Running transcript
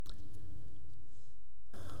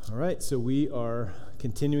All right, so we are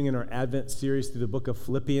continuing in our Advent series through the book of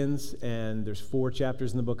Philippians, and there's 4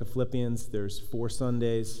 chapters in the book of Philippians. There's 4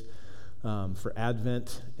 Sundays for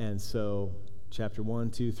Advent, and so chapter 1,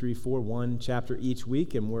 2, 3, 4, 1 chapter each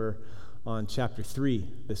week, and we're on chapter 3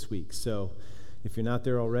 this week. So if you're not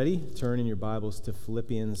there already, turn in your Bibles to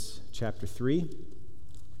Philippians chapter 3.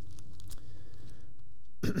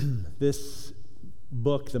 This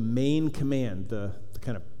book, the main command, the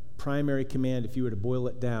kind of primary command, if you were to boil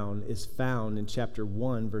it down, is found in chapter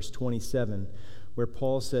 1, verse 27, where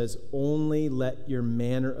Paul says, "Only let your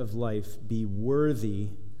manner of life be worthy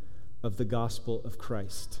of the gospel of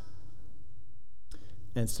Christ."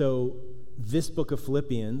 And so this book of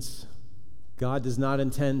Philippians, God does not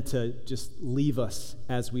intend to just leave us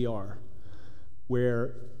as we are,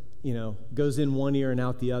 where, goes in one ear and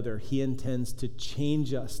out the other. He intends to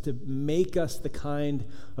change us, to make us the kind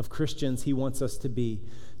of Christians he wants us to be,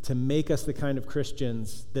 to make us the kind of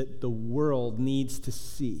Christians that the world needs to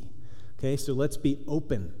see. Okay, so let's be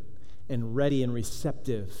open and ready and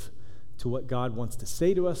receptive to what God wants to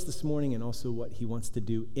say to us this morning and also what he wants to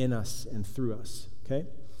do in us and through us. Okay,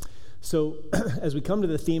 so as we come to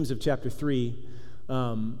the themes of chapter 3,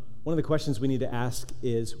 one of the questions we need to ask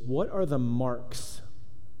is, what are the marks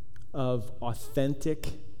of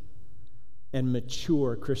authentic and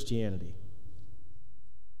mature Christianity?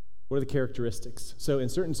 What are the characteristics? So in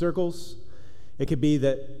certain circles, it could be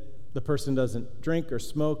that the person doesn't drink or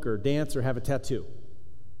smoke or dance or have a tattoo.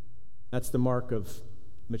 That's the mark of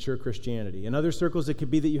mature Christianity. In other circles, it could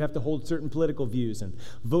be that you have to hold certain political views and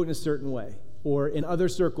vote in a certain way. Or in other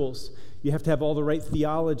circles, you have to have all the right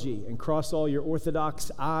theology and cross all your orthodox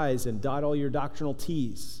I's and dot all your doctrinal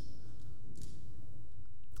T's.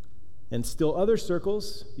 And still other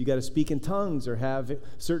circles, you got to speak in tongues or have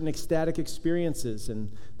certain ecstatic experiences,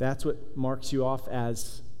 and that's what marks you off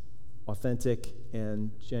as authentic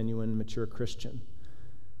and genuine, mature Christian.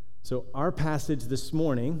 So our passage this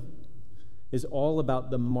morning is all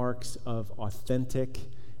about the marks of authentic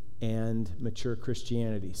and mature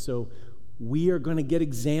Christianity. So we are going to get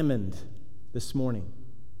examined this morning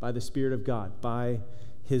by the Spirit of God, by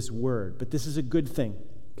his word. But this is a good thing,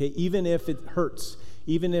 okay? Even if it hurts,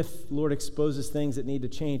 even if the Lord exposes things that need to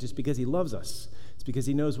change, it's because he loves us. It's because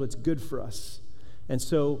he knows what's good for us. And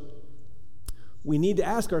so we need to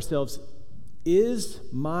ask ourselves, is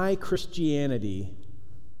my Christianity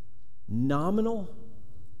nominal,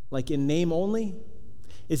 like in name only?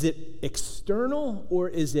 Is it external, or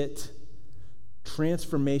is it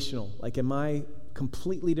transformational? Like, am I a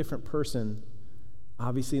completely different person?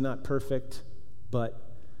 Obviously not perfect, but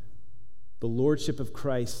the lordship of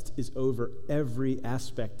Christ is over every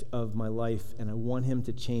aspect of my life, and I want him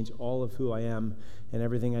to change all of who I am and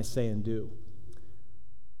everything I say and do.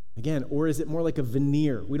 Again, or is it more like a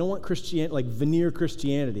veneer? We don't want Christianity, like veneer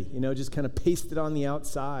Christianity, just kind of pasted on the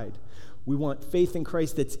outside. We want faith in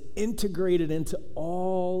Christ that's integrated into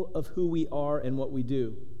all of who we are and what we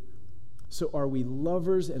do. So are we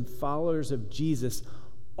lovers and followers of Jesus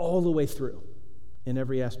all the way through in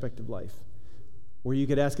every aspect of life? Or you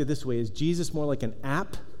could ask it this way, is Jesus more like an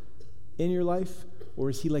app in your life,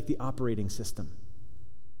 or is he like the operating system?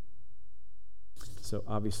 So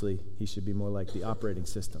obviously, he should be more like the operating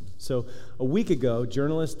system. So a week ago,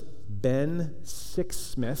 journalist Ben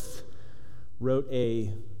Sixsmith wrote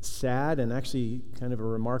a sad and actually kind of a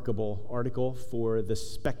remarkable article for The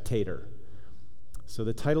Spectator. So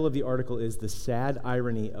the title of the article is "The Sad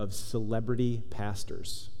Irony of Celebrity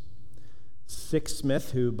Pastors."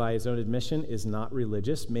 Sixsmith, who by his own admission is not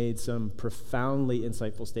religious, made some profoundly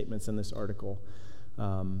insightful statements in this article,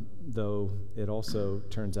 though it also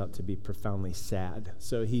turns out to be profoundly sad.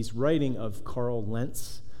 So he's writing of Carl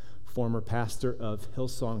Lentz, former pastor of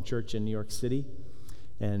Hillsong Church in New York City,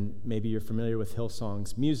 and maybe you're familiar with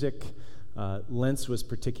Hillsong's music. Lentz was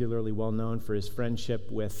particularly well known for his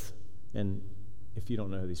friendship with, and if you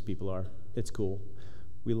don't know who these people are, it's cool.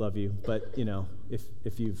 We love you, but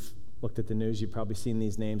if you've looked at the news, you've probably seen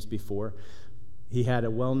these names before. He had a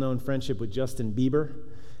well-known friendship with Justin Bieber,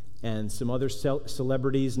 and some other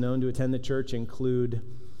celebrities known to attend the church include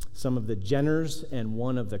some of the Jenners and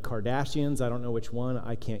one of the Kardashians. I don't know which one.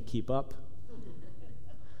 I can't keep up.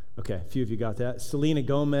 Okay, a few of you got that. Selena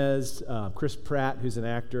Gomez, Chris Pratt, who's an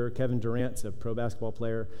actor, Kevin Durant's a pro basketball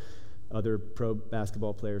player, other pro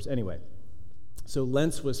basketball players. Anyway, so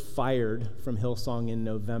Lentz was fired from Hillsong in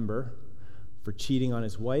November for cheating on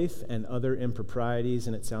his wife and other improprieties,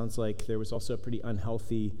 and it sounds like there was also a pretty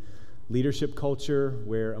unhealthy leadership culture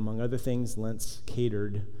where, among other things, Lentz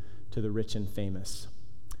catered to the rich and famous.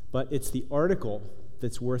 But it's the article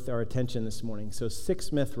that's worth our attention this morning. So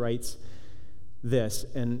Sixsmith writes this,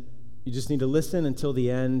 and You just need to listen until the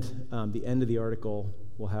end. The end of the article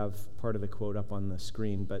will have part of the quote up on the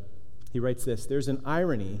screen, but he writes this: there's an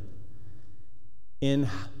irony in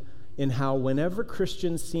how whenever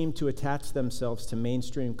Christians seem to attach themselves to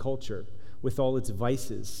mainstream culture with all its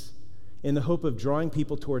vices, in the hope of drawing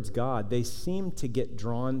people towards God, they seem to get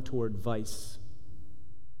drawn toward vice.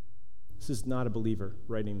 This is not a believer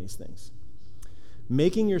writing these things.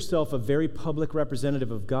 Making yourself a very public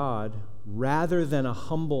representative of God rather than a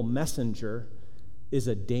humble messenger is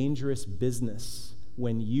a dangerous business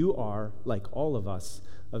when you are, like all of us,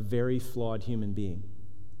 a very flawed human being.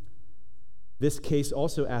 This case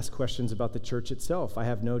also asks questions about the church itself. I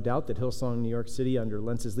have no doubt that Hillsong New York City, under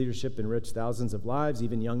Lentz's leadership, enriched thousands of lives.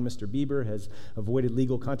 Even young Mr. Bieber has avoided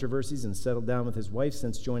legal controversies and settled down with his wife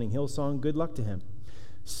since joining Hillsong. Good luck to him.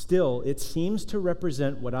 Still, it seems to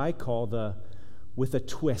represent what I call the "with a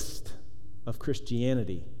twist" of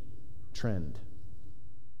Christianity trend.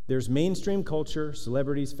 There's mainstream culture,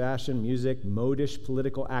 celebrities, fashion, music, modish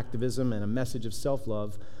political activism, and a message of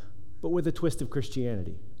self-love, but with a twist of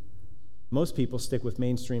Christianity. Most people stick with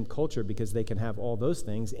mainstream culture because they can have all those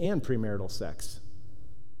things and premarital sex.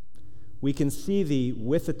 We can see the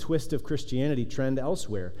 "with a twist of Christianity" trend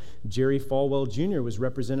elsewhere. Jerry Falwell Jr. was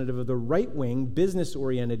representative of the right-wing,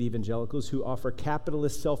 business-oriented evangelicals who offer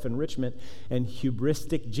capitalist self-enrichment and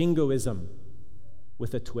hubristic jingoism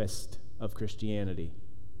with a twist of Christianity.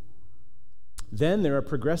 Then there are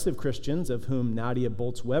progressive Christians, of whom Nadia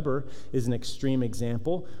Bolz-Weber is an extreme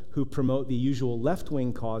example, who promote the usual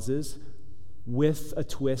left-wing causes with a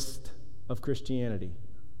twist of Christianity.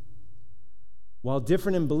 While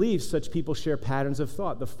different in beliefs, such people share patterns of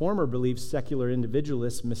thought. The former believes secular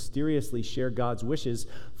individualists mysteriously share God's wishes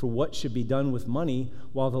for what should be done with money,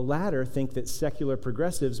 while the latter think that secular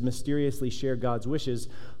progressives mysteriously share God's wishes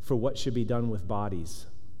for what should be done with bodies.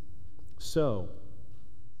 So,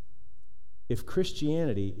 if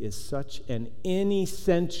Christianity is such an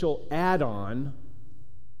inessential add-on,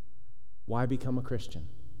 why become a Christian?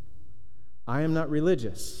 I am not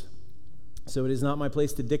religious, so it is not my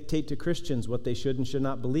place to dictate to Christians what they should and should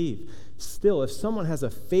not believe. Still, if someone has a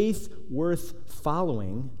faith worth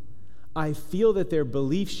following, I feel that their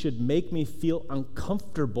beliefs should make me feel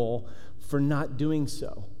uncomfortable for not doing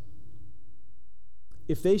so.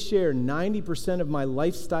 If they share 90% of my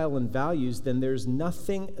lifestyle and values, then there's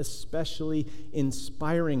nothing especially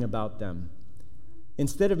inspiring about them.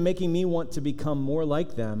 Instead of making me want to become more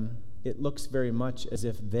like them, it looks very much as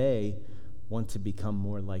if they want to become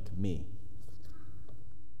more like me.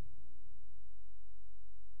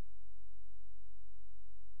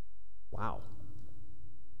 Wow.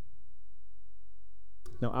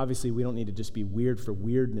 Now, obviously, we don't need to just be weird for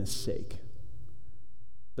weirdness' sake.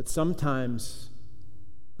 But sometimes,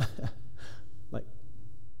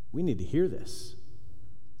 we need to hear this.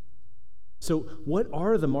 So, what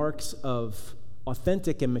are the marks of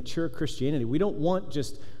authentic and mature Christianity? We don't want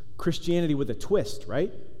just Christianity with a twist,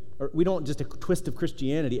 right? Or we don't want just a twist of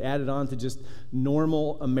Christianity added on to just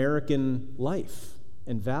normal American life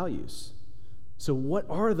and values. So what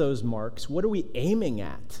are those marks? What are we aiming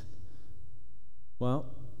at? Well,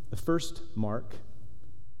 the first mark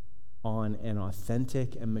on an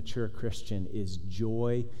authentic and mature Christian is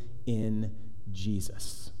joy in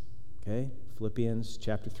Jesus. Okay? Philippians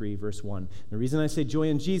chapter 3, verse 1. The reason I say joy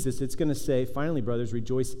in Jesus, it's going to say, finally, brothers,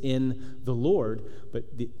 rejoice in the Lord. But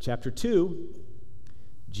chapter 2,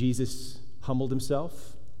 Jesus humbled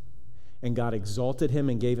himself, and God exalted him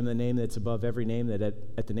and gave him the name that's above every name, that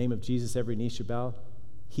at the name of Jesus every knee should bow.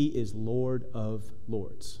 He is Lord of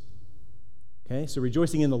lords. Okay? So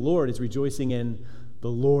rejoicing in the Lord is rejoicing in the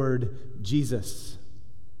Lord Jesus,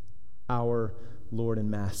 our Lord and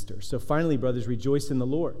Master. So finally, brothers, rejoice in the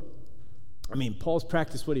Lord. I mean, Paul's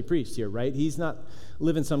practiced what he preached here, right? He's not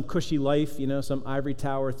living some cushy life, some ivory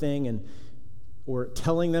tower thing, or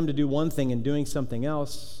telling them to do one thing and doing something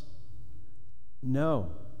else.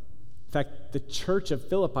 No. In fact, the church of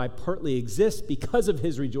Philippi partly exists because of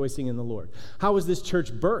his rejoicing in the Lord. How was this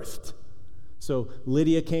church birthed? So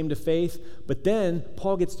Lydia came to faith, but then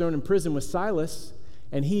Paul gets thrown in prison with Silas,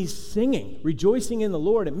 and he's singing, rejoicing in the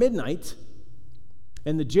Lord at midnight,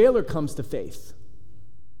 and the jailer comes to faith,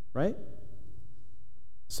 right?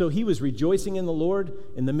 So he was rejoicing in the Lord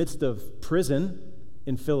in the midst of prison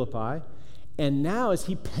in Philippi, and now as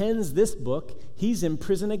he pens this book, he's in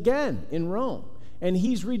prison again in Rome, and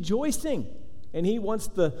he's rejoicing, and he wants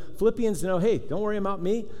the Philippians to know, hey, don't worry about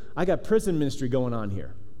me. I got prison ministry going on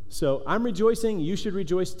here. So I'm rejoicing. You should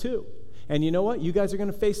rejoice too. And you know what? You guys are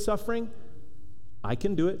going to face suffering. I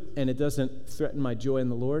can do it, and it doesn't threaten my joy in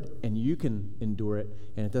the Lord, and you can endure it,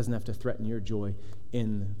 and it doesn't have to threaten your joy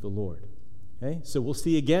in the Lord. Okay? So we'll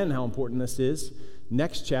see again how important this is.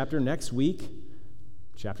 Next chapter, next week,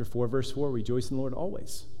 chapter 4, verse 4, rejoice in the Lord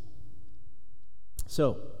always.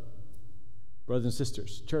 So, brothers and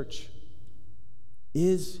sisters, church,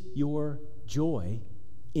 is your joy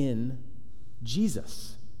in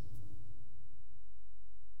Jesus?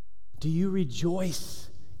 Do you rejoice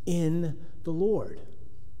in the Lord?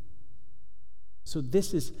 So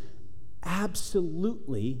this is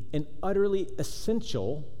absolutely and utterly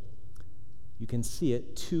essential, you can see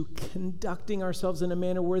it, to conducting ourselves in a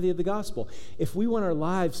manner worthy of the gospel. If we want our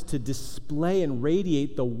lives to display and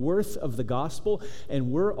radiate the worth of the gospel,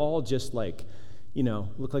 and we're all just like,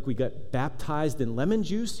 look like we got baptized in lemon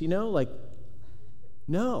juice,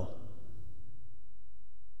 no.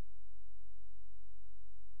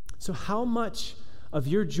 So how much of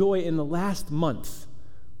your joy in the last month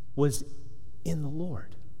was in the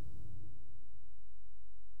Lord?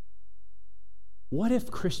 What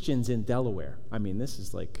if Christians in Delaware, this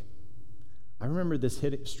is I remember this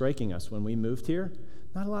striking us when we moved here.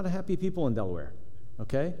 Not a lot of happy people in Delaware,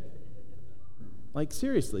 okay?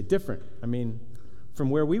 Seriously, different. From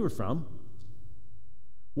where we were from.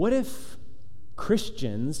 What if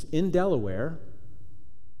Christians in Delaware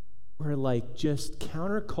were just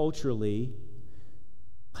counterculturally,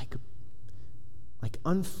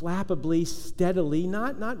 unflappably, steadily,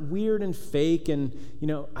 not weird and fake, and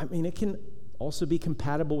it can also be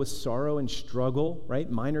compatible with sorrow and struggle, right?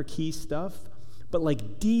 Minor key stuff,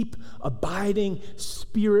 but deep, abiding,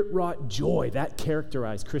 spirit-wrought joy that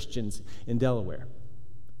characterized Christians in Delaware.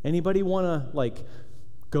 Anybody want to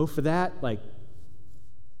go for that?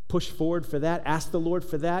 Push forward for that? Ask the Lord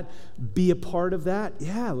for that? Be a part of that?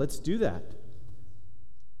 Yeah, let's do that.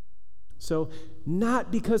 So,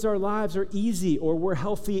 not because our lives are easy or we're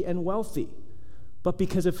healthy and wealthy, but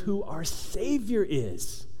because of who our Savior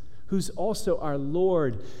is, who's also our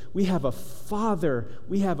Lord. We have a Father.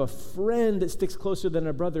 We have a friend that sticks closer than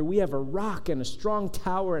a brother. We have a rock and a strong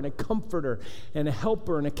tower and a comforter and a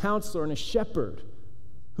helper and a counselor and a shepherd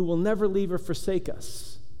who will never leave or forsake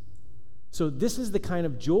us. So this is the kind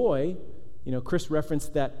of joy, Chris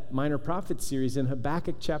referenced that Minor Prophet series in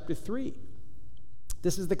Habakkuk chapter 3.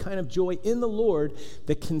 This is the kind of joy in the Lord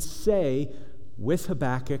that can say with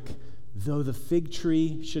Habakkuk, though the fig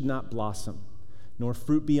tree should not blossom, nor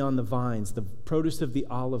fruit be on the vines, the produce of the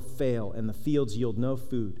olive fail, and the fields yield no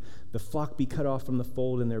food, the flock be cut off from the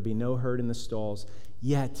fold, and there be no herd in the stalls,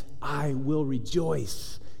 yet I will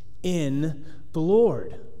rejoice in the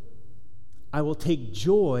Lord. I will take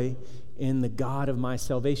joy in the God of my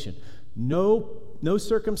salvation. No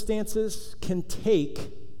circumstances can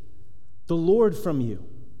take the Lord from you.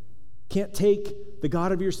 Can't take the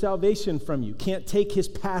God of your salvation from you. Can't take his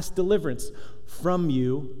past deliverance from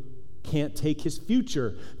you. Can't take his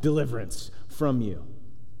future deliverance from you.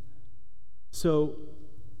 So,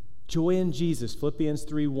 joy in Jesus, Philippians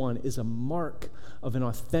 3:1, is a mark of an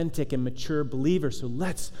authentic and mature believer. So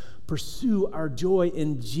let's pursue our joy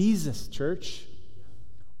in Jesus, church.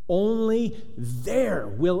 Only there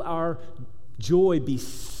will our joy be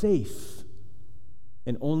safe,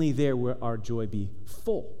 and only there will our joy be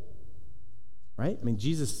full. Right?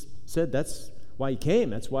 Jesus said that's why he came,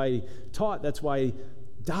 that's why he taught, that's why he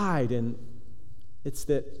died, and it's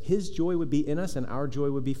that his joy would be in us and our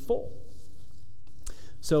joy would be full.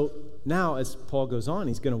 So now, as Paul goes on,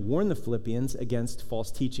 he's going to warn the Philippians against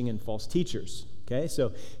false teaching and false teachers. Okay,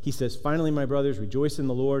 so he says, finally, my brothers, rejoice in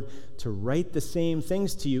the Lord. To write the same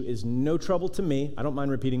things to you is no trouble to me. I don't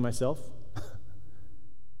mind repeating myself.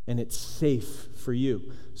 And it's safe for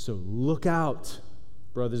you. So look out,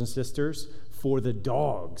 brothers and sisters, for the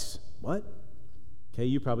dogs. What? Okay,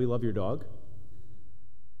 you probably love your dog.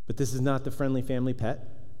 But this is not the friendly family pet,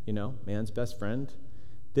 man's best friend.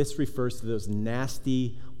 This refers to those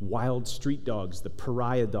nasty, wild street dogs, the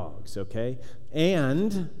pariah dogs, okay?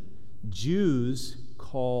 And Jews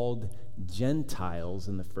called Gentiles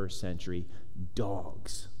in the first century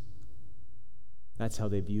dogs. That's how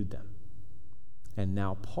they viewed them. And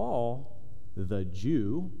now Paul, the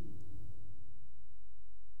Jew,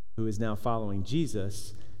 who is now following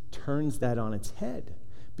Jesus, turns that on its head.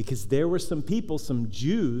 Because there were some people, some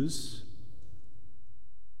Jews,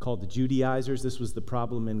 called the Judaizers. This was the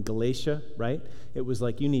problem in Galatia, right? It was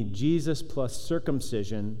like you need Jesus plus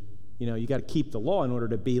circumcision. You got to keep the law in order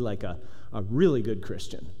to be like a really good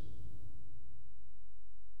Christian.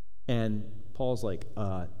 And Paul's like,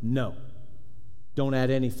 no. Don't add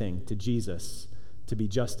anything to Jesus to be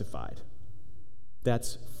justified.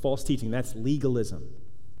 That's false teaching. That's legalism.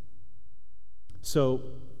 So,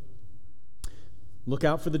 look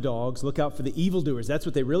out for the dogs. Look out for the evildoers. That's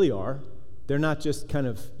what they really are. They're not just kind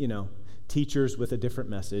of, teachers with a different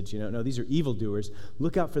message. No, these are evildoers.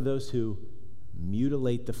 Look out for those who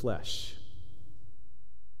mutilate the flesh.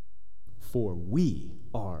 For we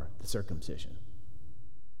are the circumcision.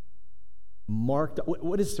 Marked.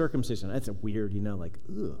 What is circumcision? That's a weird, like,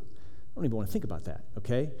 ugh. I don't even want to think about that,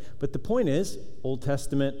 okay? But the point is, Old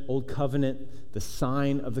Testament, Old Covenant, the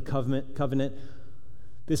sign of the covenant,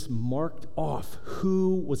 this marked off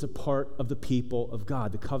who was a part of the people of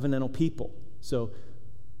God, the covenantal people. So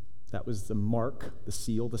that was the mark, the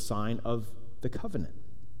seal, the sign of the covenant.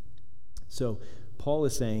 So Paul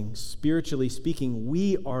is saying, spiritually speaking,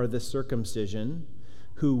 we are the circumcision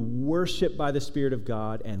who worship by the Spirit of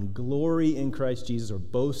God and glory in Christ Jesus, or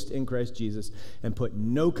boast in Christ Jesus, and put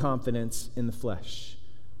no confidence in the flesh.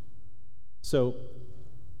 So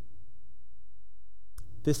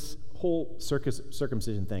this whole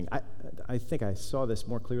circumcision thing, I think I saw this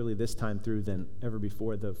more clearly this time through than ever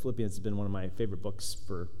before. The Philippians has been one of my favorite books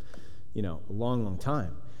for, a long, long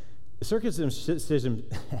time. The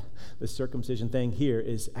circumcision thing here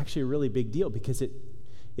is actually a really big deal because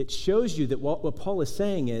it shows you that what Paul is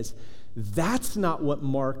saying is that's not what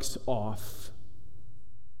marks off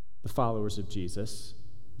the followers of Jesus,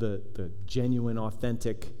 the genuine,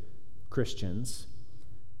 authentic Christians.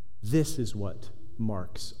 This is what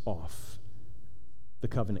marks off the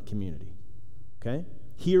covenant community. Okay?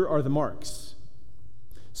 Here are the marks.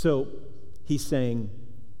 So he's saying,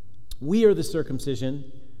 we are the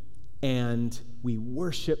circumcision, and we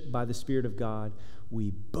worship by the Spirit of God.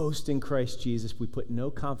 We boast in Christ Jesus. We put no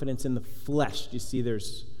confidence in the flesh. Do you see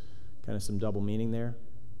there's kind of some double meaning there?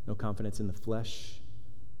 No confidence in the flesh.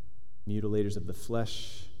 Mutilators of the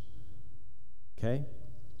flesh. Okay?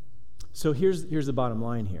 So here's the bottom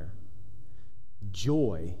line here.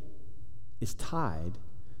 Joy is tied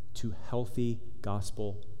to healthy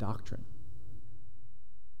gospel doctrine.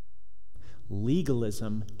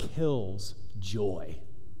 Legalism kills joy.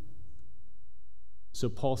 So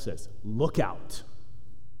Paul says, look out.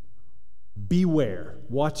 Beware.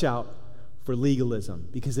 Watch out for legalism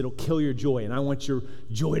because it'll kill your joy. And I want your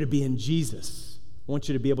joy to be in Jesus. I want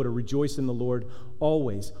you to be able to rejoice in the Lord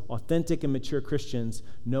always. Authentic and mature Christians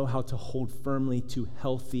know how to hold firmly to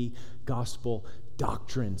healthy gospel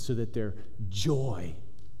doctrine so that their joy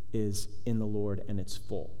is in the Lord and it's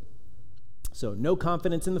full. So no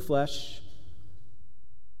confidence in the flesh.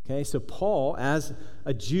 Okay, so Paul, as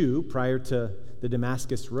a Jew prior to the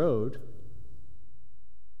Damascus Road,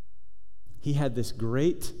 he had this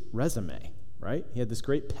great resume, right? He had this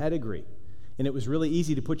great pedigree. And it was really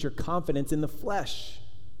easy to put your confidence in the flesh.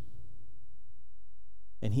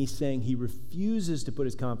 And he's saying he refuses to put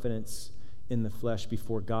his confidence in the flesh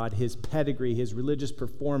before God. His pedigree, his religious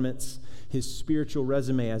performance, his spiritual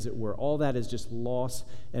resume, as it were, all that is just loss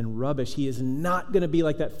and rubbish. He is not going to be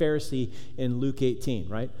like that Pharisee in Luke 18,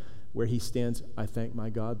 right? Where he stands, I thank my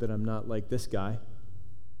God that I'm not like this guy.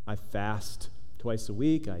 I fast twice a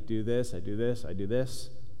week. I do this, I do this, I do this.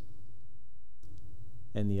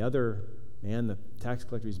 And the other man, the tax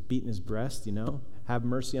collector, he's beating his breast, have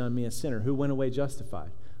mercy on me, a sinner. Who went away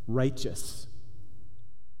justified? Righteous.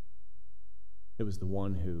 It was the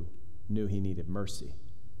one who knew he needed mercy.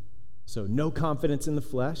 So no confidence in the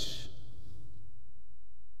flesh.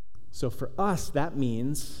 So for us, that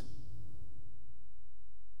means,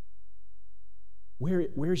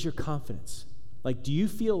 where's your confidence? Like, do you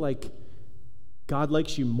feel like God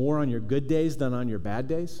likes you more on your good days than on your bad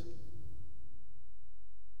days?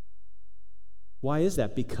 Why is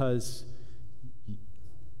that? Because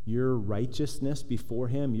your righteousness before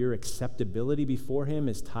him, your acceptability before him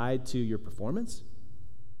is tied to your performance?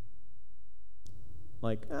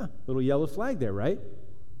 Like, little yellow flag there, right?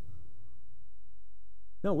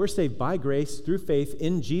 No, we're saved by grace through faith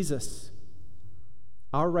in Jesus.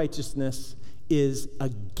 Our righteousness is a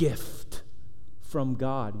gift from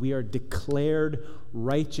God. We are declared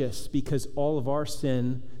righteous because all of our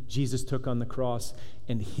sin Jesus took on the cross,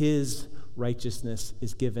 and his righteousness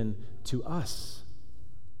is given to us.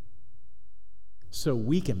 So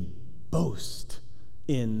we can boast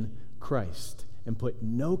in Christ and put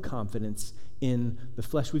no confidence in the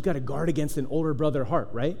flesh. We've got to guard against an older brother heart,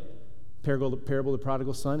 right? Parable of the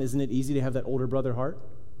prodigal son. Isn't it easy to have that older brother heart?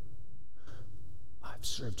 I've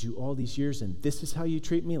served you all these years, and this is how you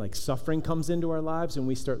treat me? Like suffering comes into our lives, and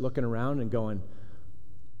we start looking around and going,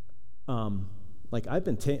 like I've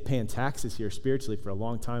been paying taxes here spiritually for a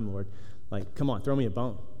long time, Lord. Like, come on, throw me a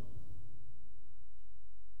bone.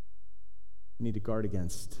 We need to guard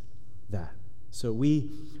against that. So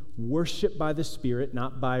we worship by the Spirit,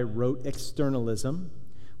 not by rote externalism.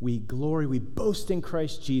 We glory, we boast in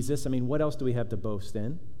Christ Jesus. I mean, what else do we have to boast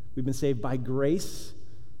in? We've been saved by grace,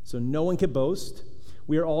 so no one can boast.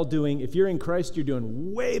 We are all doing, if you're in Christ, you're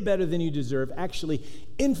doing way better than you deserve, actually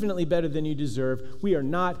infinitely better than you deserve. We are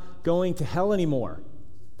not going to hell anymore.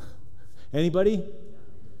 Anybody?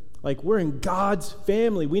 Like, we're in God's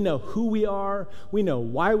family. We know who we are. We know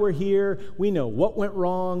why we're here. We know what went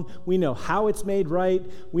wrong. We know how it's made right.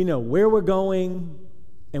 We know where we're going.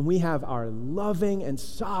 And we have our loving and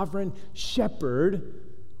sovereign shepherd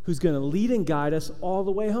who's going to lead and guide us all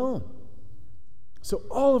the way home. So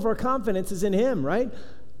all of our confidence is in him, right?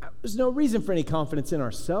 There's no reason for any confidence in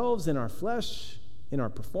ourselves, in our flesh, in our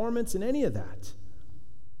performance, in any of that.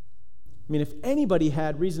 I mean, if anybody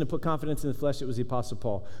had reason to put confidence in the flesh, it was the Apostle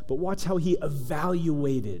Paul. But watch how he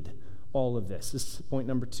evaluated all of this. This is point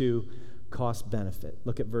number 2, cost-benefit.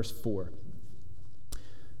 Look at verse 4.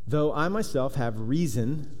 Though I myself have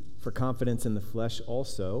reason for confidence in the flesh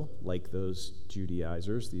also, like those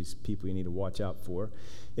Judaizers, these people you need to watch out for,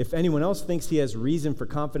 if anyone else thinks he has reason for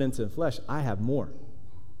confidence in the flesh, I have more.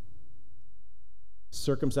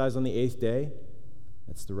 Circumcised on the 8th day,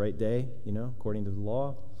 that's the right day, according to the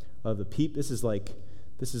law. Of the people, this is like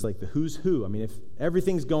the who's who. I mean, if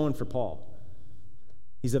everything's going for Paul,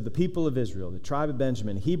 he's of the people of Israel, the tribe of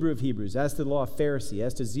Benjamin, Hebrew of Hebrews, as to the law, Pharisee,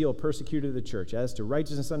 as to zeal, persecutor of the church, as to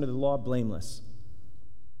righteousness under the law, blameless.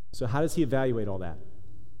 So how does he evaluate all that?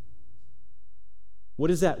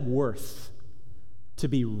 What is that worth to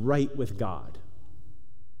be right with God?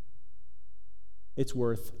 It's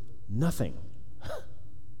worth nothing.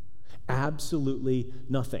 Absolutely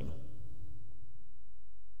nothing.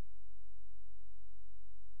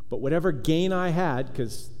 But whatever gain I had,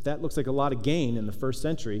 because that looks like a lot of gain in the first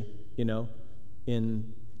century,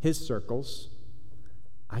 in his circles,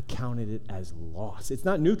 I counted it as loss. It's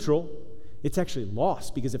not neutral. It's actually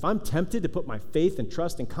loss, because if I'm tempted to put my faith and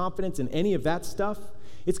trust and confidence in any of that stuff,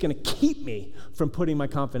 it's going to keep me from putting my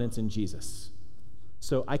confidence in Jesus.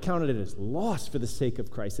 So I counted it as loss for the sake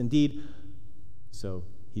of Christ. Indeed, so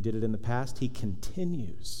he did it in the past. He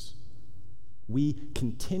continues. We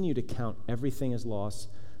continue to count everything as loss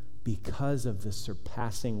because of the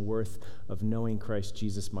surpassing worth of knowing Christ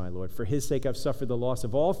Jesus my Lord. For his sake I've suffered the loss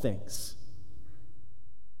of all things.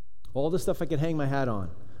 All the stuff I could hang my hat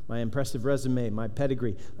on, my impressive resume, my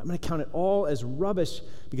pedigree, I'm going to count it all as rubbish,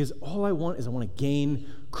 because all I want to gain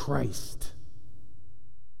Christ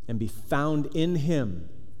and be found in him,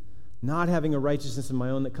 not having a righteousness of my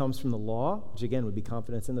own that comes from the law, which again would be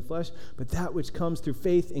confidence in the flesh, but that which comes through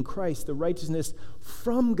faith in Christ, the righteousness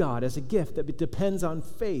from God as a gift that depends on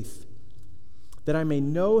faith, that I may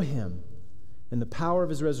know him and the power of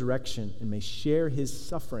his resurrection and may share his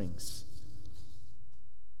sufferings.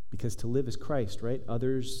 Because to live is Christ, right?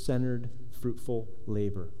 Others-centered, fruitful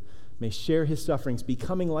labor. May share his sufferings,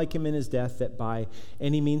 becoming like him in his death, that by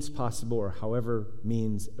any means possible, or whatever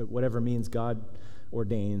means God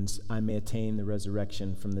ordains, I may attain the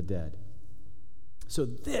resurrection from the dead. So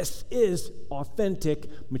this is authentic,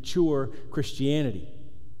 mature Christianity.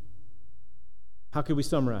 How could we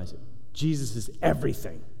summarize it? Jesus is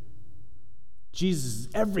everything. Jesus is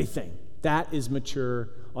everything. That is mature,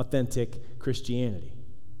 authentic Christianity.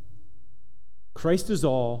 Christ is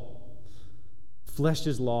all, flesh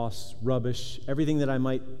is loss, rubbish, everything that I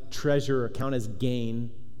might treasure or count as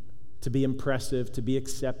gain, to be impressive, to be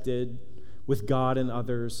accepted with God and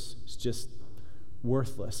others, is just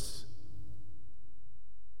worthless.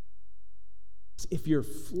 If your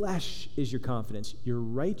flesh is your confidence, your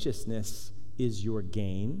righteousness is your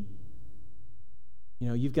gain.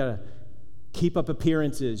 You've got to keep up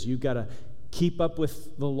appearances. You've got to keep up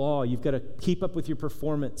with the law. You've got to keep up with your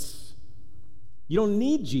performance. You don't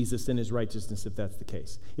need Jesus and his righteousness if that's the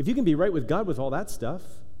case. If you can be right with God with all that stuff,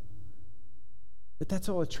 but that's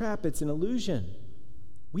all a trap. It's an illusion.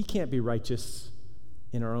 We can't be righteous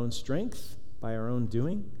in our own strength, by our own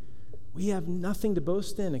doing. We have nothing to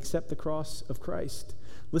boast in except the cross of Christ.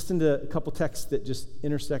 Listen to a couple texts that just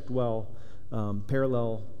intersect well,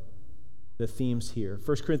 parallel the themes here.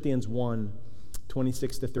 1 Corinthians 1,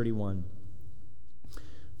 26 to 31.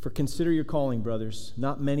 For consider your calling, brothers.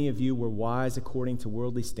 Not many of you were wise according to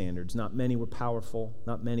worldly standards. Not many were powerful.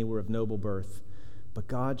 Not many were of noble birth. But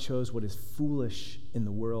God chose what is foolish in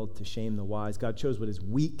the world to shame the wise. God chose what is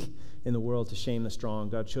weak in the world to shame the strong.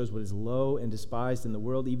 God chose what is low and despised in the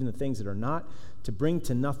world, even the things that are not, to bring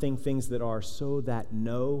to nothing things that are, so that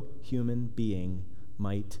no human being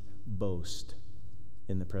might boast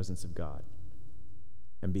in the presence of God.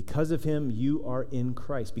 And because of him, you are in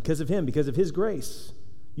Christ. Because of him, because of his grace,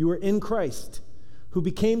 you are in Christ, who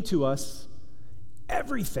became to us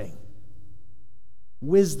everything.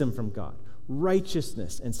 Wisdom from God,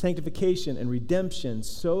 righteousness and sanctification and redemption,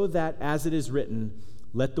 so that, as it is written,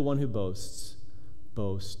 let the one who boasts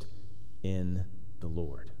boast in the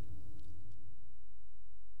Lord.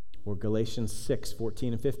 Or Galatians 6,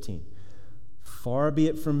 14 and 15. Far be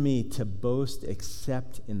it from me to boast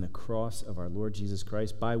except in the cross of our Lord Jesus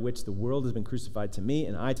Christ, by which the world has been crucified to me,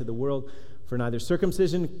 and I to the world. For neither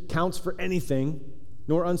circumcision counts for anything,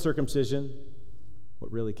 nor uncircumcision.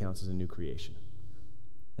 What really counts is a new creation.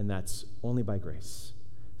 And that's only by grace,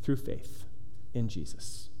 through faith in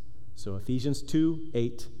Jesus. So Ephesians 2,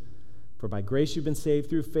 8. For by grace you've been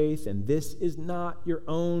saved through faith, and this is not your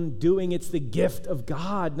own doing. It's the gift of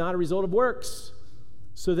God, not a result of works,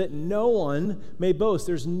 so that no one may boast.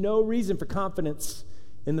 There's no reason for confidence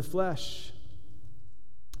in the flesh,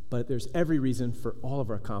 but there's every reason for all of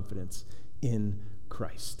our confidence in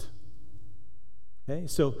Christ. Okay,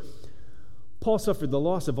 so Paul suffered the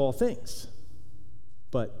loss of all things.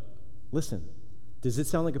 But listen, does it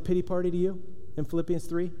sound like a pity party to you in Philippians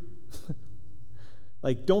 3?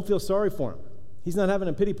 Like, don't feel sorry for him. He's not having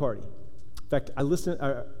a pity party. In fact, I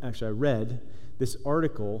read this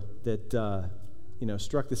article that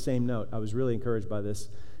struck the same note. I was really encouraged by this.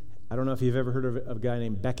 I don't know if you've ever heard of a guy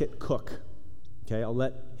named Becket Cook. Okay, I'll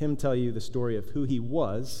let him tell you the story of who he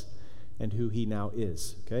was and who he now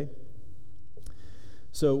is. Okay.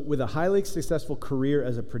 So, with a highly successful career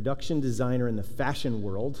as a production designer in the fashion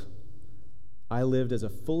world, I lived as a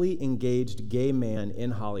fully engaged gay man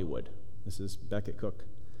in Hollywood. This is Becket Cook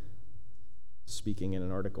speaking in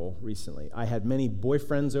an article recently. I had many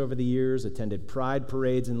boyfriends over the years, attended pride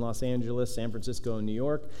parades in Los Angeles, San Francisco, and New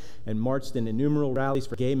York, and marched in innumerable rallies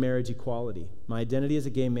for gay marriage equality. My identity as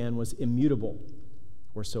a gay man was immutable,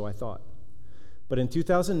 or so I thought. But in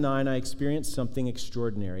 2009, I experienced something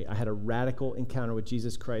extraordinary. I had a radical encounter with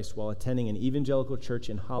Jesus Christ while attending an evangelical church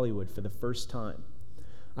in Hollywood for the first time.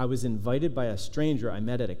 I was invited by a stranger I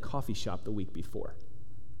met at a coffee shop the week before.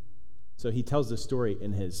 So he tells the story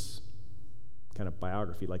in his kind of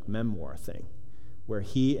biography, like memoir thing, where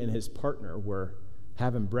he and his partner were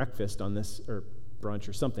having breakfast on this, or brunch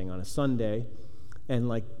or something, on a Sunday, and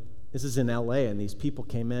like, this is in LA, and these people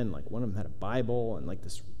came in, like one of them had a Bible and like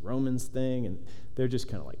this Romans thing, and they're just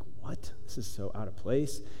kind of like, what? This is so out of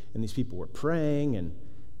place. And these people were praying,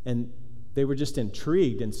 and they were just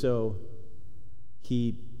intrigued, and so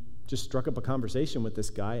he just struck up a conversation with this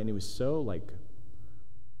guy, and he was so like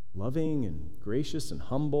loving and gracious and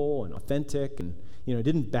humble and authentic, and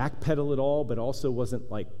didn't backpedal at all, but also wasn't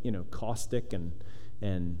like caustic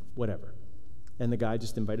and whatever. And the guy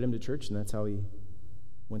just invited him to church, and that's how he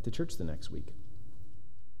went to church the next week.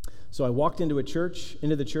 So I walked into the church,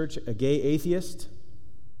 a gay atheist,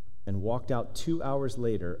 and walked out 2 hours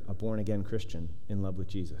later, a born-again Christian in love with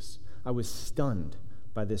Jesus. I was stunned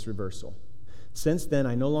by this reversal. Since then,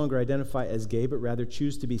 I no longer identify as gay, but rather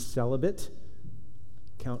choose to be celibate,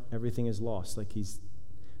 count everything as lost,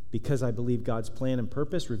 because I believe God's plan and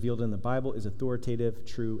purpose revealed in the Bible is authoritative,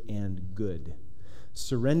 true, and good.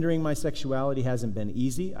 Surrendering my sexuality hasn't been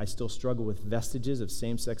easy. I still struggle with vestiges of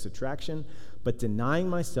same-sex attraction, but denying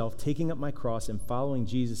myself, taking up my cross, and following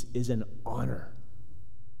Jesus is an honor.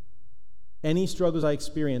 Any struggles I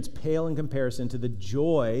experience pale in comparison to the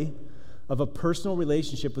joy of a personal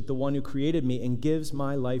relationship with the one who created me and gives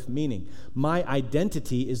my life meaning. My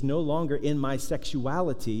identity is no longer in my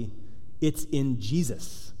sexuality, it's in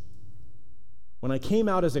Jesus. When I came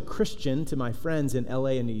out as a Christian to my friends in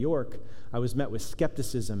LA and New York, I was met with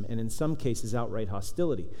skepticism and in some cases outright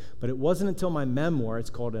hostility. But it wasn't until my memoir, it's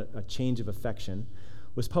called A Change of Affection,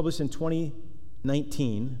 was published in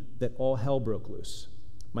 2019 that all hell broke loose.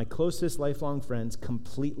 My closest lifelong friends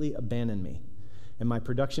completely abandoned me, and my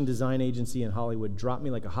production design agency in Hollywood dropped me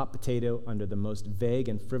like a hot potato under the most vague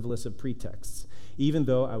and frivolous of pretexts, even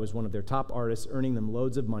though I was one of their top artists, earning them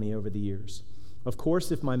loads of money over the years. Of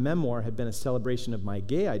course, if my memoir had been a celebration of my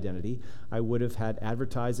gay identity, I would have had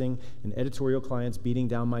advertising and editorial clients beating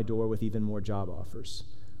down my door with even more job offers.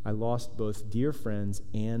 I lost both dear friends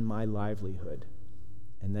and my livelihood.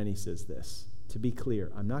 And then he says this, to be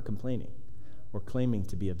clear, I'm not complaining or claiming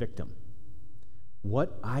to be a victim.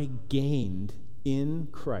 What I gained in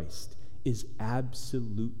Christ is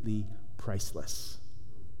absolutely priceless.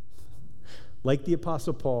 Like the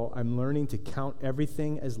Apostle Paul, I'm learning to count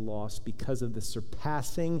everything as lost because of the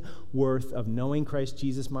surpassing worth of knowing Christ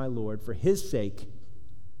Jesus my Lord. For his sake,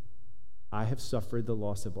 I have suffered the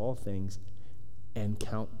loss of all things and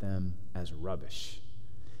count them as rubbish.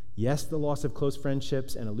 Yes, the loss of close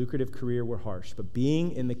friendships and a lucrative career were harsh, but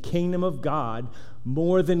being in the kingdom of God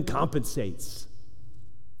more than compensates.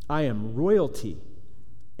 I am royalty,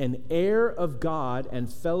 an heir of God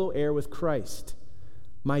and fellow heir with Christ.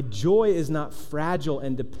 My joy is not fragile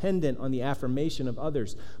and dependent on the affirmation of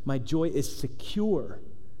others. My joy is secure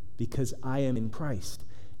because I am in Christ,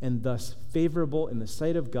 and thus favorable in the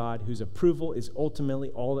sight of God, whose approval is ultimately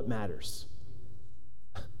all that matters.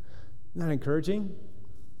 Isn't that encouraging?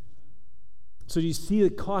 So you see the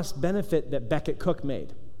cost benefit that Becket Cook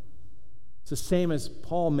made. It's the same as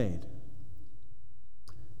Paul made.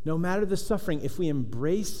 No matter the suffering, if we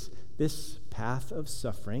embrace this path of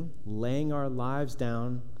suffering, laying our lives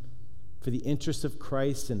down for the interests of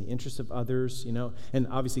Christ and the interests of others, and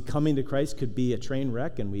obviously coming to Christ could be a train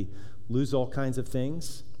wreck and we lose all kinds of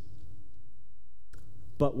things.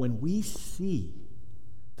 But when we see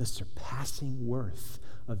the surpassing worth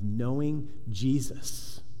of knowing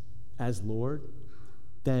Jesus as Lord,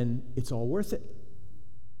 then it's all worth it.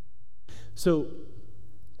 So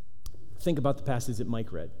think about the passage that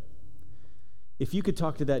Mike read. If you could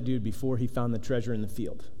talk to that dude before he found the treasure in the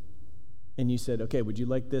field, and you said, okay, would you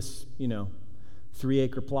like this,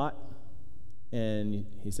 3-acre plot? And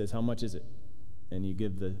he says, how much is it? And you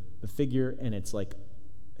give the figure, and it's like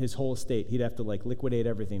his whole estate. He'd have to liquidate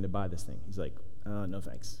everything to buy this thing. He's like, no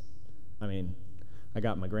thanks. I mean, I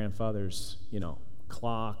got my grandfather's,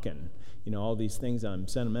 clock and, all these things I'm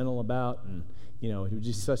sentimental about. And, it was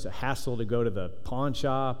just such a hassle to go to the pawn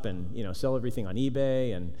shop and, sell everything on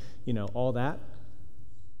eBay and, all that.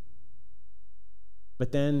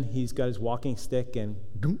 But then he's got his walking stick and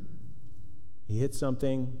he hits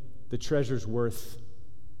something. The treasure's worth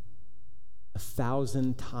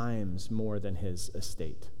 1,000 times more than his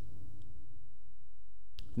estate.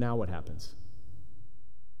 Now what happens?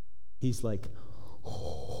 He's like,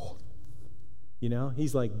 oh.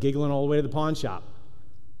 He's like giggling all the way to the pawn shop.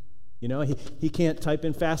 He can't type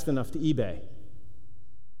in fast enough to eBay.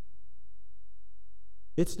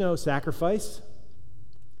 It's no sacrifice.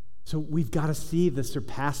 So we've got to see the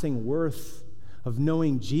surpassing worth of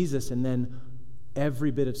knowing Jesus, and then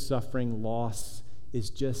every bit of suffering, loss is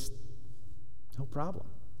just no problem.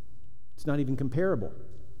 It's not even comparable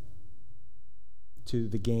to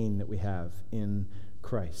the gain that we have in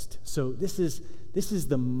Christ. So this is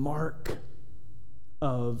the mark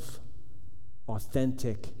of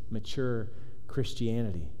authentic, mature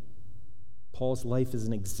Christianity. Paul's life is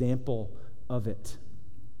an example of it.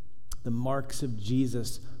 The marks of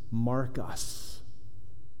Jesus mark us,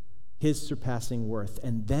 his surpassing worth,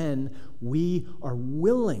 and then we are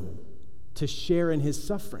willing to share in his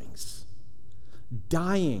sufferings,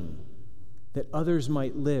 dying that others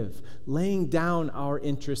might live, laying down our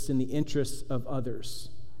interests in the interests of others.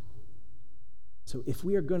 So if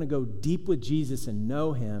we are going to go deep with Jesus and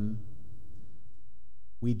know him,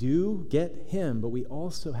 we do get him, but we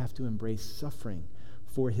also have to embrace suffering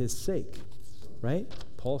for his sake, right?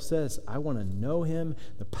 Paul says, I want to know him,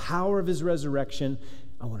 the power of his resurrection.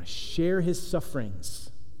 I want to share his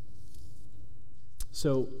sufferings.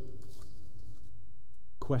 So,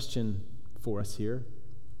 question for us here.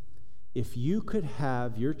 If you could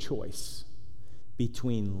have your choice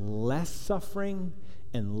between less suffering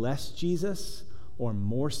and less Jesus, or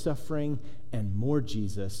more suffering and more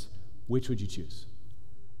Jesus, which would you choose?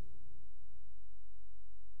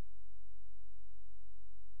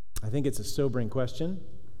 I think it's a sobering question,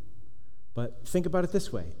 but think about it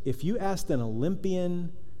this way. If you asked an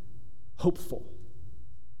Olympian hopeful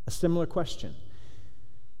a similar question,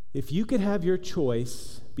 if you could have your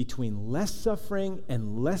choice between less suffering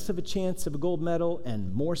and less of a chance of a gold medal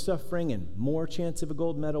and more suffering and more chance of a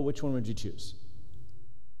gold medal, which one would you choose?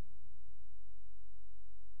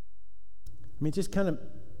 I mean, it just kind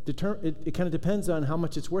of depends on how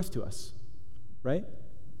much it's worth to us, right?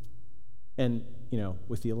 And,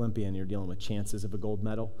 with the Olympian, you're dealing with chances of a gold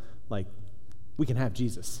medal. We can have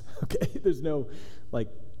Jesus, okay? There's no,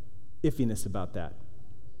 iffiness about that.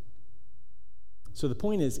 So the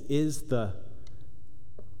point is the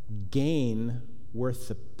gain worth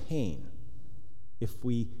the pain? If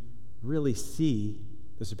we really see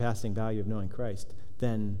the surpassing value of knowing Christ,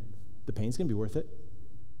 then the pain's going to be worth it.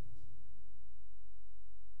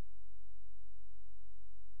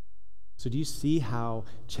 So do you see how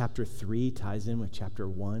chapter 3 ties in with chapter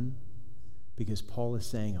 1? Because Paul is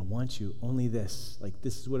saying, I want you, only this.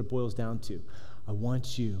 This is what it boils down to. I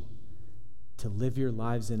want you to live your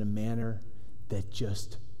lives in a manner that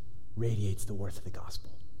just radiates the worth of the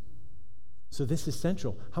gospel. So this is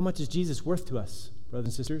central. How much is Jesus worth to us, brothers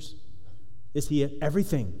and sisters? Is he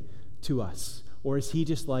everything to us? Or is he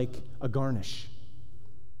just like a garnish?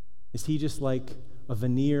 Is he just like a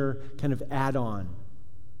veneer kind of add-on?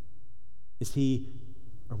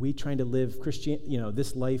 Are we trying to live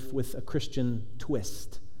this life with a Christian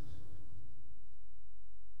twist?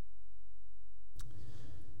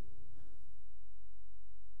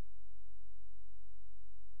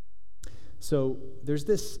 So there's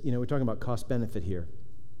this, we're talking about cost benefit here.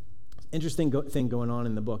 Interesting thing going on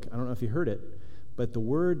in the book. I don't know if you heard it, but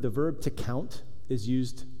the verb to count is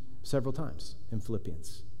used several times in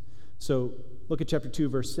Philippians. So look at chapter 2,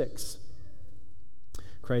 verse 6.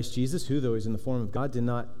 Christ Jesus, who, though he was in the form of God, did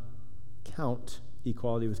not count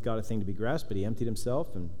equality with God a thing to be grasped, but he emptied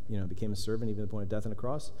himself and, became a servant, even to the point of death on a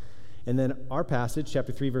cross. And then our passage,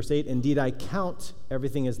 chapter 3, verse 8, indeed I count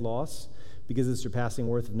everything as loss because of the surpassing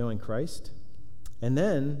worth of knowing Christ. And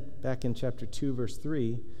then, back in chapter 2, verse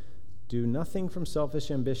 3, do nothing from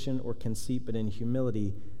selfish ambition or conceit, but in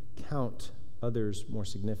humility count others more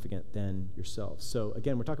significant than yourselves. So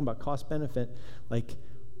again, we're talking about cost-benefit, like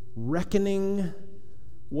reckoning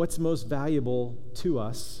what's most valuable to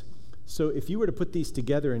us. So if you were to put these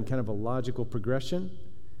together in kind of a logical progression,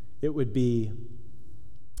 it would be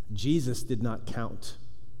Jesus did not count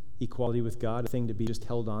equality with God a thing to be just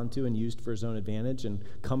held on to and used for his own advantage and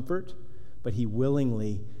comfort, but he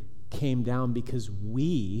willingly came down because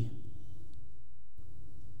we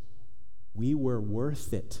were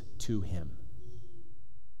worth it to him.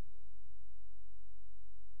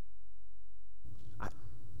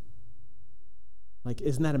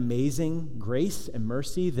 Isn't that amazing grace and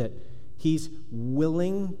mercy that he's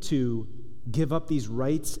willing to give up these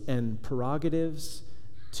rights and prerogatives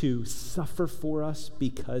to suffer for us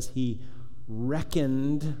because he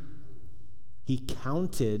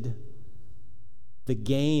counted the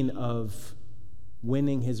gain of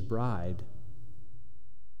winning his bride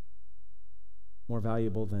more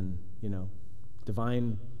valuable than,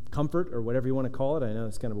 divine comfort or whatever you want to call it. I know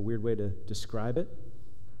it's kind of a weird way to describe it.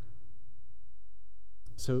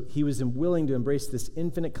 So he was willing to embrace this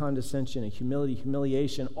infinite condescension and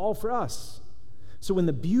humiliation, all for us. So when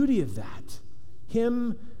the beauty of that,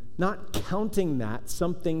 him not counting that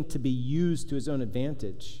something to be used to his own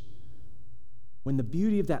advantage, when the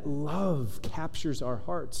beauty of that love captures our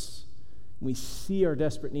hearts, we see our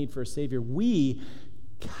desperate need for a Savior, we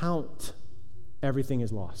count everything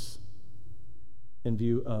as loss in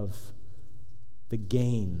view of the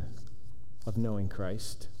gain of knowing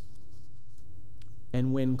Christ.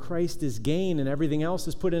 And when Christ is gain and everything else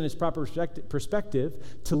is put in its proper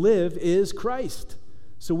perspective, to live is Christ.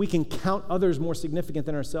 So we can count others more significant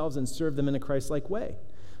than ourselves and serve them in a Christ-like way.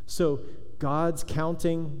 So God's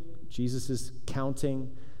counting, Jesus'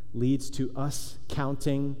 counting, leads to us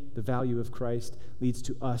counting the value of Christ, leads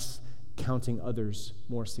to us counting others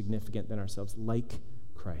more significant than ourselves, like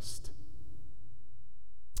Christ.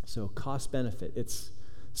 So cost-benefit, it's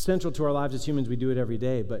central to our lives as humans. We do it every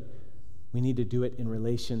day, but we need to do it in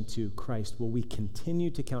relation to Christ. Will we continue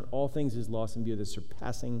to count all things as loss in view of the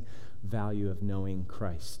surpassing value of knowing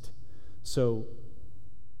Christ? So,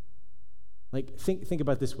 think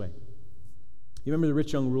about it this way. You remember the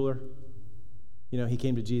rich young ruler? He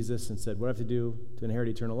came to Jesus and said, what do I have to do to inherit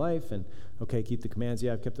eternal life? And, okay, keep the commands.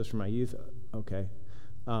 Yeah, I've kept those from my youth. Okay.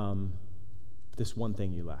 This one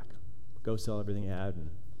thing you lack. Go sell everything you had and,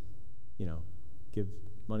 give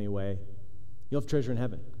money away. You'll have treasure in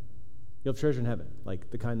heaven. You'll have treasure in heaven,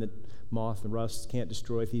 like the kind that moth and rust can't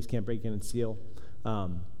destroy, thieves can't break in and steal.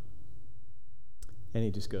 And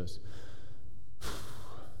he just goes,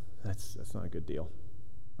 that's not a good deal.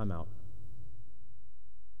 I'm out.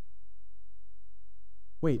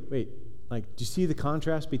 Wait. Do you see the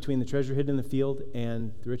contrast between the treasure hidden in the field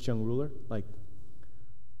and the rich young ruler?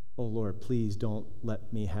 Oh Lord, please don't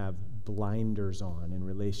let me have blinders on in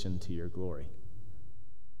relation to your glory.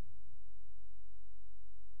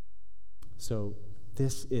 So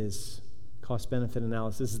this is cost-benefit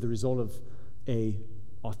analysis. This is the result of a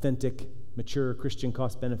authentic, mature Christian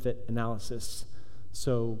cost-benefit analysis.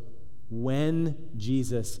 So when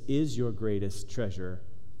Jesus is your greatest treasure,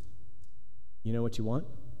 you know what you want?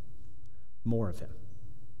 More of him.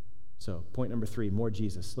 So point number 3, more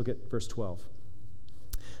Jesus. Look at verse 12.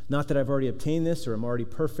 Not that I've already obtained this or am already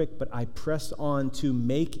perfect, but I press on to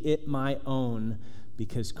make it my own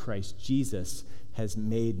because Christ Jesus has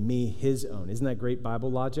made me his own. Isn't that great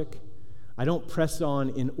Bible logic? I don't press on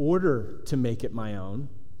in order to make it my own,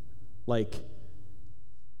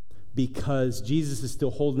 because Jesus is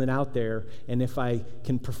still holding it out there, and if I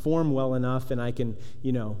can perform well enough and I can,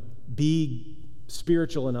 be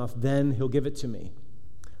spiritual enough, then he'll give it to me.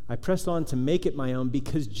 I press on to make it my own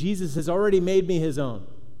because Jesus has already made me his own.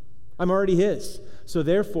 I'm already his. So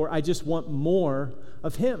therefore, I just want more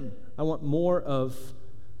of him. I want more of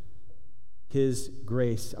his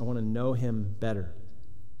grace. I want to know him better.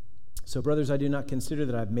 So, brothers, I do not consider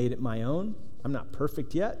that I've made it my own. I'm not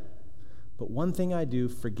perfect yet. But one thing I do,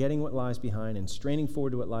 forgetting what lies behind and straining forward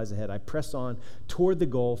to what lies ahead, I press on toward the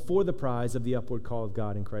goal for the prize of the upward call of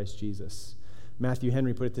God in Christ Jesus. Matthew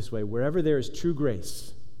Henry put it this way: wherever there is true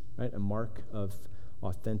grace, right, a mark of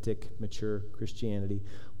authentic, mature Christianity.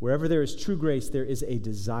 Wherever there is true grace, there is a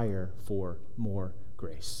desire for more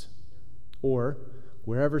grace. Or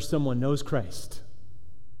wherever someone knows Christ,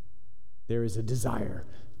 there is a desire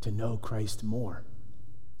to know Christ more.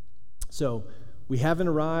 So we haven't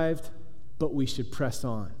arrived, but we should press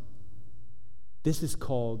on. This is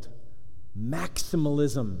called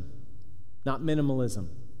maximalism, not minimalism,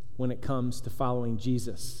 when it comes to following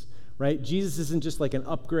Jesus, right? Jesus isn't just like an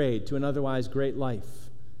upgrade to an otherwise great life.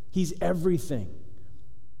 He's everything.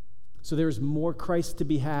 So there's more Christ to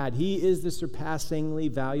be had. He is the surpassingly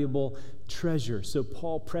valuable treasure. So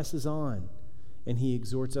Paul presses on, and he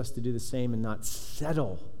exhorts us to do the same and not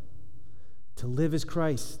settle. To live as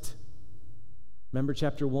Christ. Remember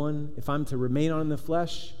chapter 1? If I'm to remain on in the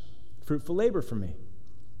flesh, fruitful labor for me.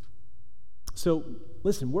 So,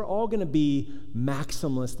 listen, we're all going to be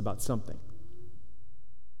maximalist about something.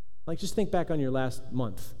 Like, just think back on your last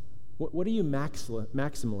month. What are you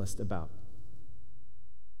maximalist about?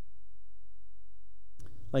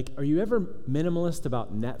 Like, are you ever minimalist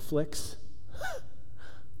about Netflix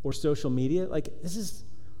or social media? Like, we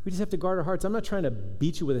just have to guard our hearts. I'm not trying to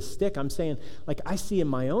beat you with a stick. I'm saying, like, I see in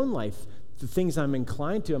my own life the things I'm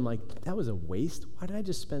inclined to. I'm like, that was a waste. Why did I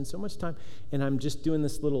just spend so much time? And I'm just doing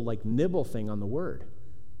this little, like, nibble thing on the word.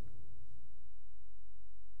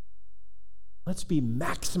 Let's be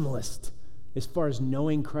maximalist as far as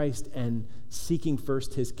knowing Christ and seeking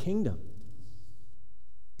first his kingdom,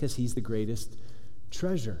 because he's the greatest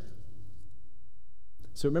treasure.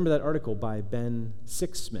 So remember that article by Ben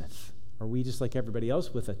Sixsmith. Are we just like everybody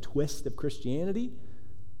else with a twist of Christianity?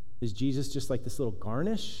 Is Jesus just like this little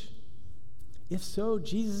garnish? If so,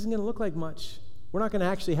 Jesus isn't going to look like much. We're not going to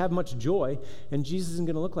actually have much joy, and Jesus isn't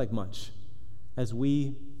going to look like much as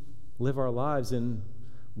we live our lives in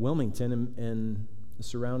Wilmington and the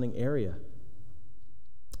surrounding area.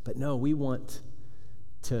 But no, we want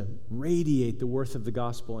to radiate the worth of the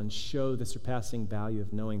gospel and show the surpassing value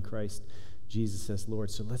of knowing Christ Jesus as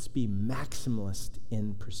Lord. So let's be maximalist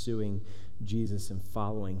in pursuing Jesus and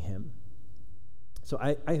following him. So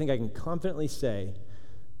I think I can confidently say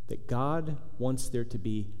that God wants there to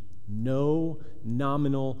be no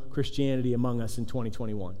nominal Christianity among us in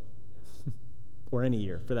 2021, or any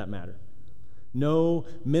year for that matter. No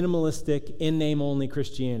minimalistic, in-name-only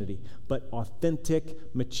Christianity, but authentic,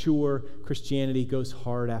 mature Christianity goes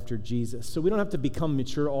hard after Jesus. So we don't have to become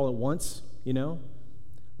mature all at once, you know?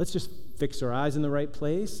 Let's just fix our eyes in the right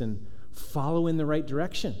place and follow in the right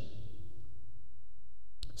direction.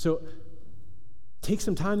 So take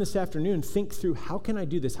some time this afternoon, think through, how can I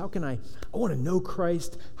do this? I want to know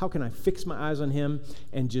Christ. How can I fix my eyes on him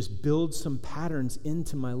and just build some patterns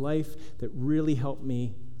into my life that really help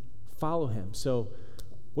me follow him? So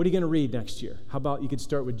what are you going to read next year? How about you could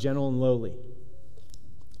start with Gentle and Lowly?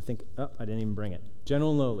 I didn't even bring it.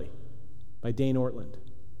 Gentle and Lowly by Dane Ortland.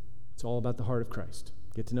 It's all about the heart of Christ.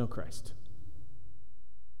 Get to know Christ.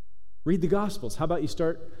 Read the Gospels. How about you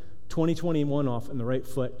start 2021 off on the right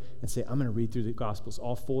foot and say, I'm going to read through the Gospels,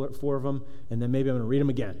 all four of them, and then maybe I'm going to read them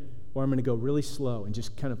again. Or I'm going to go really slow and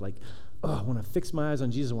just kind of like, I want to fix my eyes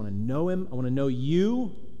on Jesus. I want to know him. I want to know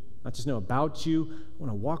you, not just know about you. I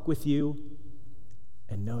want to walk with you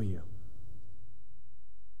and know you.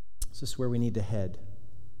 So this is where we need to head.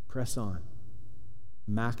 Press on.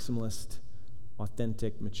 Maximalist,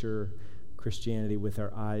 authentic, mature Christianity with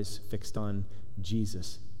our eyes fixed on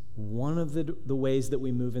Jesus. One of the ways that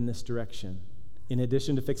we move in this direction, in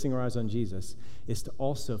addition to fixing our eyes on Jesus, is to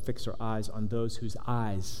also fix our eyes on those whose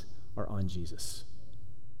eyes are on Jesus.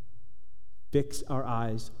 Fix our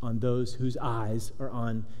eyes on those whose eyes are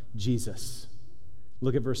on Jesus.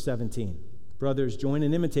 Look at verse 17. Brothers, join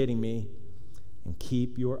in imitating me and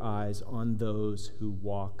keep your eyes on those who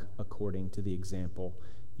walk according to the example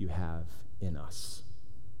you have in us.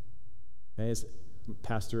 Okay, as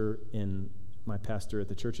my pastor at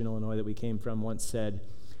the church in Illinois that we came from once said,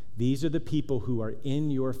 these are the people who are in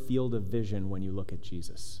your field of vision when you look at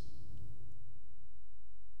Jesus.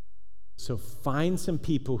 So find some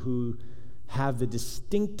people who have the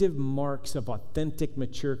distinctive marks of authentic,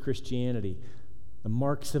 mature Christianity, the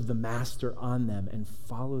marks of the master on them, and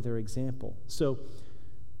follow their example. So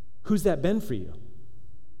who's that been for you?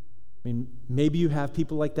 I mean, maybe you have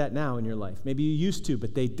people like that now in your life. Maybe you used to,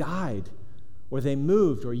 but they died, or they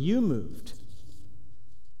moved, or you moved.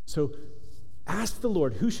 So ask the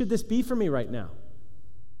Lord, who should this be for me right now?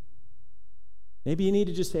 Maybe you need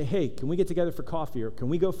to just say, hey, can we get together for coffee, or can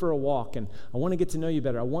we go for a walk? And I want to get to know you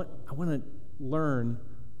better. I want to learn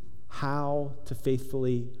how to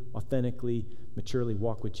faithfully, authentically, maturely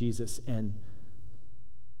walk with Jesus, and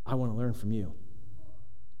I want to learn from you.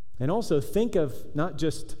 And also think of not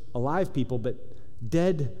just alive people, but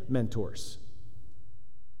dead mentors.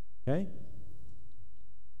 Okay?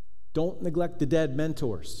 Don't neglect the dead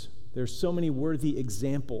mentors. There's so many worthy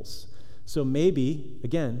examples. So maybe,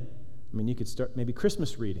 again, you could start maybe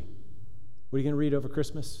Christmas reading. What are you going to read over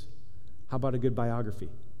Christmas? How about a good biography?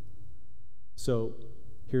 So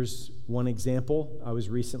here's one example. I was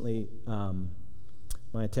recently,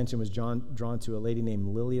 my attention was drawn to a lady named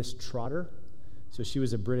Lilias Trotter. So she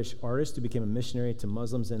was a British artist who became a missionary to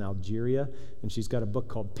Muslims in Algeria, and she's got a book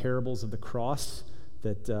called Parables of the Cross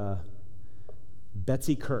that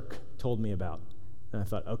Betsy Kirk told me about. And I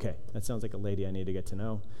thought, okay, that sounds like a lady I need to get to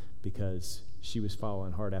know because she was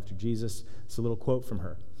following hard after Jesus. It's a little quote from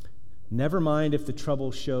her. "Never mind if the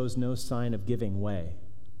trouble shows no sign of giving way.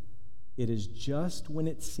 It is just when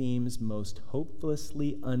it seems most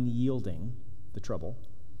hopelessly unyielding, the trouble,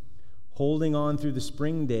 holding on through the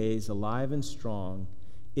spring days alive and strong,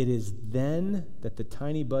 it is then that the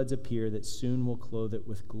tiny buds appear that soon will clothe it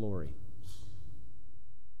with glory.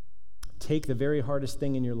 Take the very hardest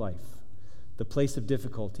thing in your life, the place of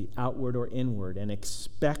difficulty, outward or inward, and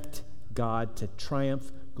expect God to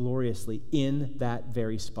triumph gloriously in that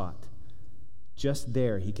very spot. Just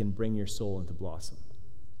there, he can bring your soul into blossom."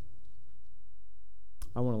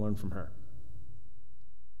 I want to learn from her.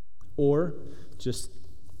 Or just,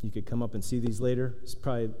 you could come up and see these later. It's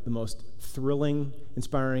probably the most thrilling,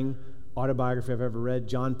 inspiring autobiography I've ever read.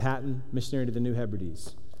 John Patton, missionary to the New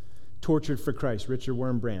Hebrides. Tortured for Christ, Richard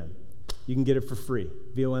Wurmbrand. You can get it for free.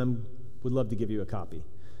 VOM would love to give you a copy.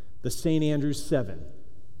 The St. Andrews 7.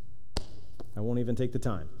 I won't even take the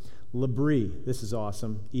time. L'Abri, this is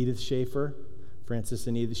awesome. Edith Schaeffer, Francis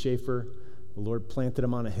and Edith Schaeffer. The Lord planted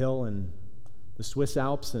them on a hill in the Swiss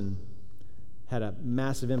Alps and had a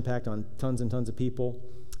massive impact on tons and tons of people.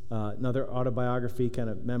 Another autobiography, kind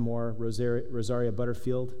of memoir, Rosaria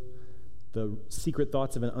Butterfield, The Secret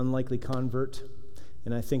Thoughts of an Unlikely Convert.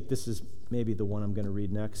 And I think this is maybe the one I'm going to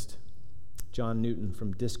read next. John Newton,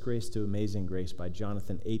 From Disgrace to Amazing Grace by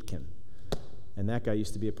Jonathan Aitken. And that guy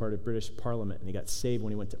used to be a part of British Parliament, and he got saved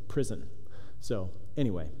when he went to prison. So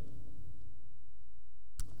anyway,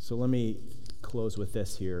 so let me close with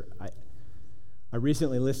this here. I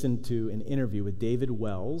recently listened to an interview with David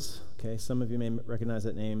Wells. Okay, some of you may recognize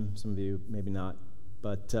that name, some of you maybe not.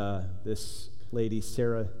 But this lady,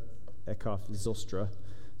 Sarah Eckhoff Zylstra,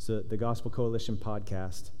 so the Gospel Coalition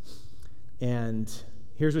podcast. And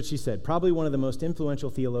here's what she said. Probably one of the most influential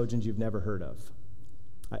theologians you've never heard of.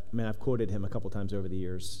 I've quoted him a couple times over the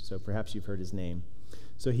years, so perhaps you've heard his name.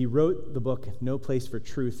 So he wrote the book No Place for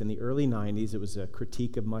Truth in the early 90s. It was a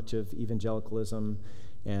critique of much of evangelicalism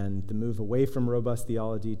and the move away from robust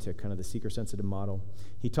theology to kind of the seeker-sensitive model.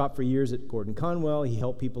 He taught for years at Gordon Conwell. He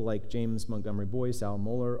helped people like James Montgomery Boyce, Al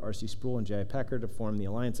Mohler, R.C. Sproul, and J.I. Packer to form the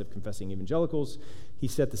Alliance of Confessing Evangelicals. He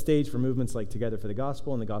set the stage for movements like Together for the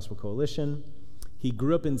Gospel and the Gospel Coalition. He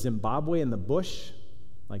grew up in Zimbabwe in the bush,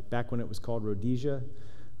 like back when it was called Rhodesia.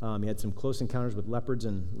 He had some close encounters with leopards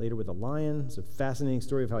and later with a lion. It's a fascinating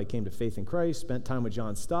story of how he came to faith in Christ. Spent time with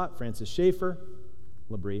John Stott, Francis Schaeffer,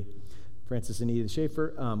 L'Abri, Francis and Edith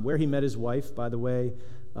Schaeffer, where he met his wife, by the way.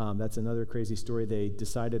 That's another crazy story. They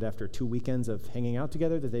decided after 2 weekends of hanging out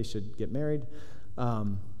together that they should get married.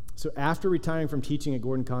 So after retiring from teaching at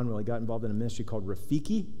Gordon Conwell, he got involved in a ministry called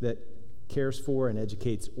Rafiki that cares for and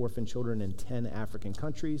educates orphan children in 10 African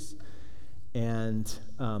countries. And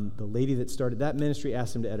the lady that started that ministry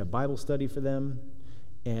asked him to add a Bible study for them,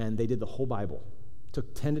 and they did the whole Bible. It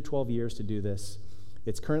took 10 to 12 years to do this.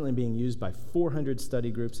 It's currently being used by 400 study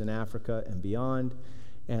groups in Africa and beyond.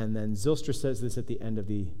 And then Zylstra says this at the end of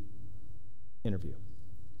the interview.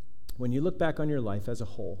 When you look back on your life as a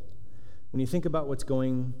whole, when you think about what's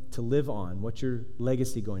going to live on, what's your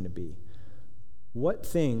legacy going to be, what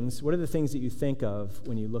are the things that you think of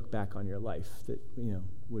when you look back on your life that,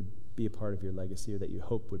 would be a part of your legacy or that you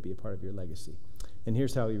hope would be a part of your legacy? And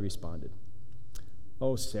here's how he responded.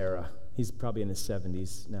 "Oh, Sarah," he's probably in his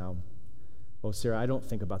 70s now. "Oh, Sarah, I don't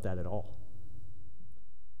think about that at all.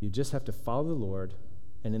 You just have to follow the Lord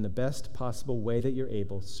and in the best possible way that you're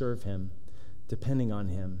able, serve him, depending on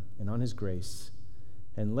him and on his grace,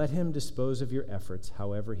 and let him dispose of your efforts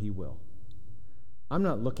however he will. I'm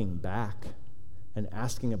not looking back and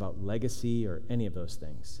asking about legacy or any of those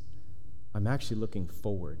things. I'm actually looking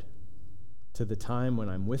forward to the time when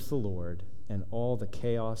I'm with the Lord and all the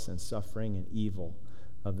chaos and suffering and evil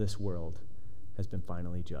of this world has been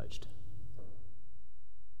finally judged."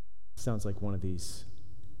 Sounds like one of these.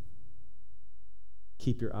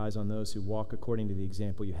 Keep your eyes on those who walk according to the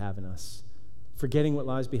example you have in us. Forgetting what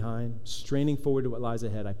lies behind, straining forward to what lies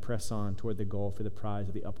ahead, I press on toward the goal for the prize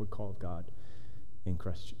of the upward call of God in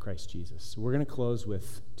Christ Jesus. So we're going to close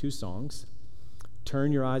with 2 songs.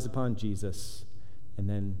 turn your eyes upon Jesus, and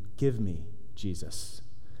then give me Jesus.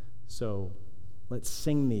 So let's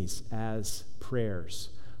sing these as prayers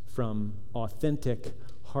from authentic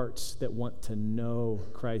hearts that want to know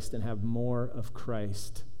Christ and have more of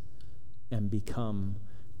Christ and become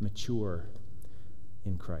mature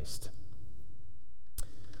in Christ.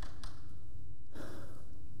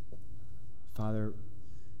 Father,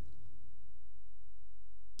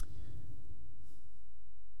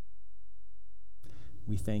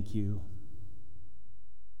 we thank you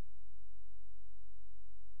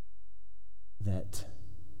that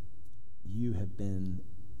you have been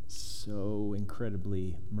so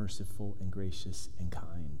incredibly merciful and gracious and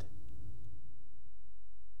kind.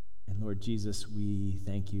 And Lord Jesus, we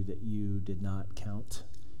thank you that you did not count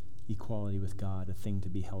equality with God a thing to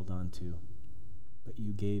be held on to, but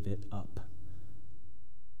you gave it up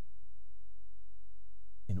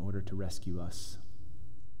in order to rescue us.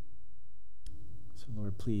 So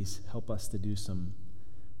Lord, please help us to do some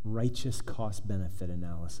righteous cost-benefit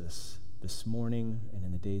analysis this morning and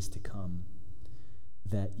in the days to come,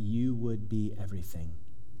 that you would be everything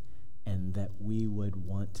and that we would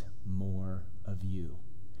want more of you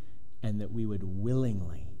and that we would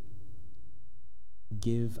willingly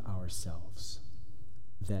give ourselves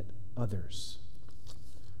that others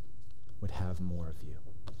would have more of you.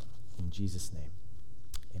 In Jesus' name,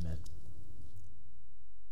 amen.